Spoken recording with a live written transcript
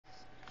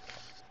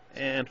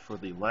And for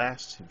the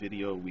last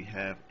video, we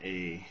have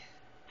a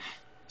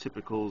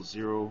typical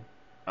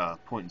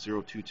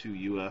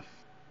 0.022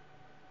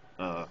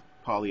 UF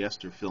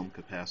polyester film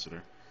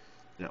capacitor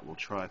that we'll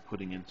try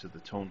putting into the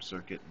tone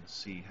circuit and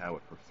see how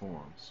it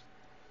performs.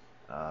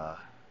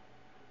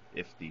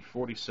 If the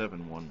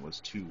 47 one was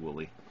too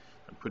woolly,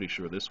 I'm pretty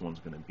sure this one's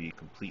going to be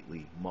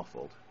completely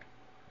muffled.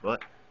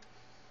 But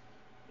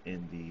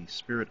in the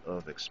spirit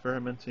of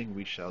experimenting,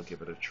 we shall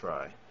give it a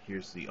try.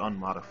 Here's the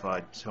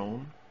unmodified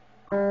tone.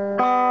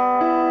 You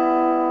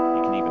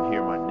can even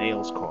hear my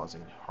nails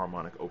causing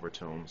harmonic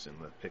overtones in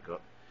the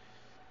pickup.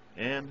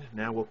 And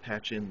now we'll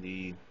patch in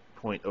the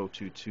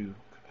 0.022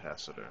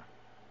 capacitor.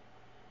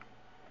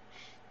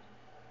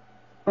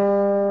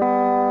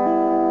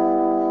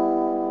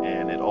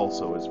 And it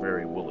also is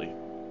very woolly.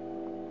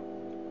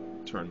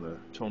 Turn the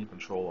tone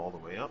control all the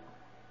way up.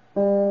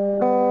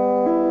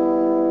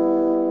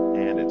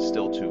 And it's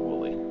still too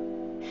woolly.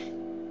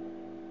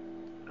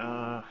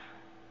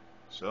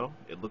 So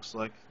it looks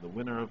like the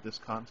winner of this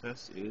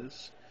contest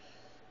is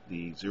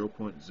the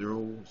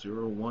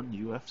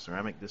 0.001 UF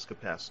ceramic disc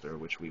capacitor,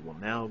 which we will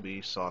now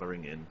be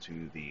soldering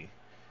into the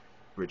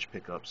bridge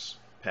pickups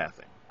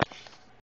pathing.